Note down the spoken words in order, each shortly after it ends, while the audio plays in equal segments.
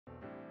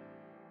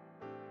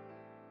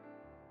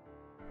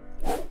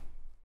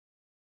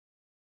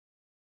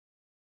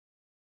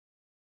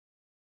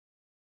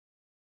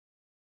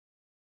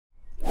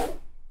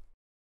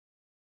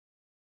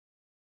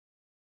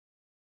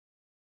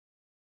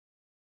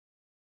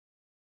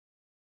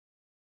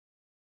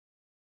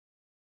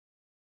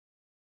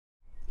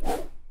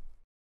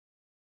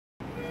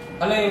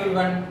Hello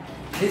everyone,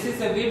 this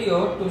is a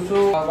video to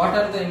show what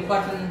are the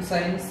important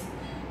signs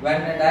when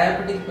a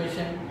diabetic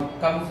patient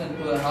comes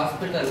into a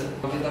hospital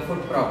with a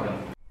foot problem.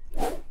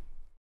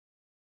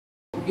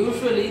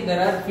 Usually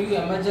there are few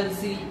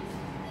emergency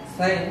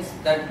signs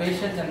that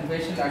patient and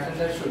patient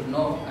attendant should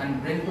know and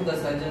bring to the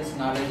surgeon's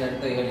knowledge at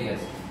the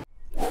earliest.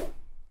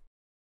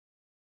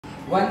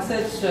 One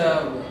such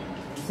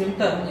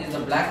symptom is the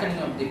blackening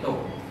of the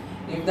toe.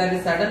 If there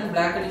is sudden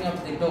blackening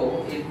of the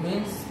toe, it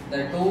means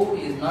the toe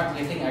is not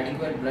getting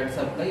adequate blood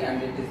supply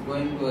and it is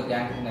going to a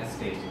gangrenous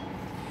stage.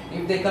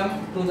 If they come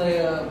to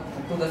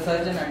the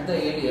surgeon at the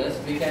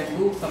earliest, we can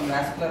do some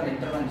vascular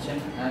intervention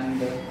and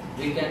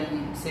we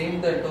can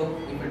save the toe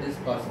if it is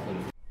possible.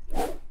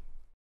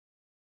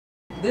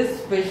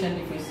 This patient,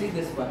 if you see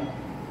this one,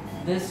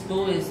 this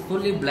toe is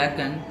fully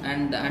blackened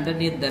and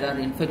underneath there are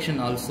infection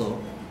also.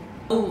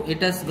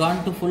 It has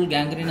gone to full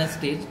gangrenous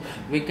stage.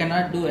 We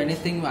cannot do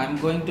anything. I am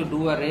going to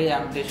do a ray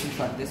amputation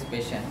for this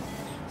patient.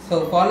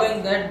 So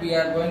following that, we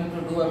are going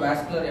to do a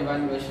vascular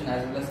evaluation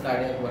as well as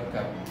cardiac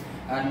workup,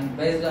 and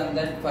based on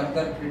that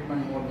further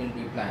treatment mode will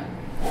be planned.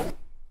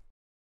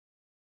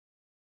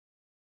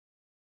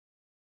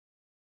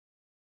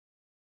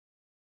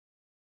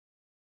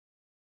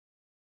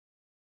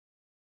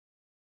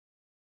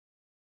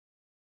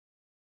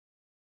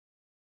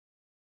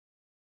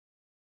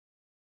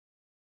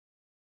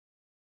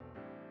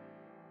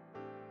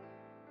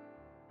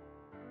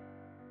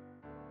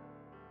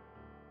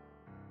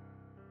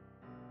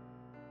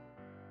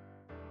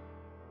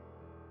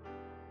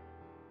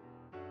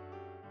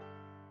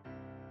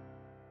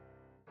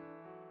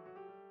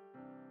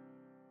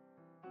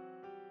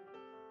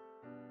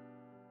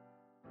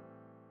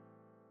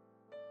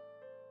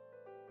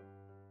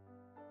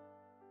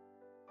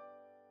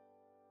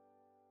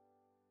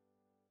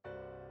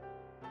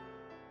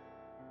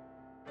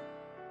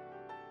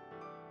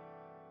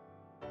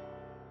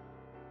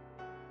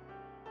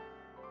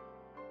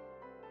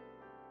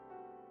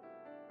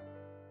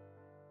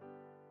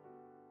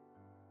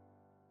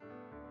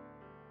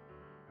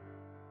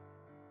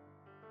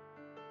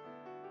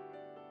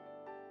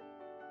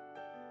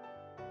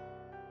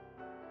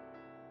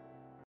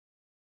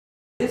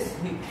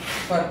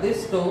 For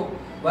this toe,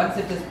 once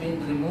it has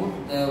been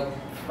removed,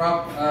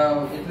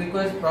 it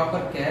requires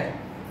proper care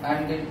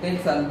and it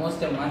takes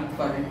almost a month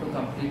for it to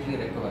completely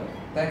recover.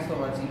 Thanks for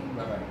watching.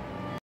 Bye bye.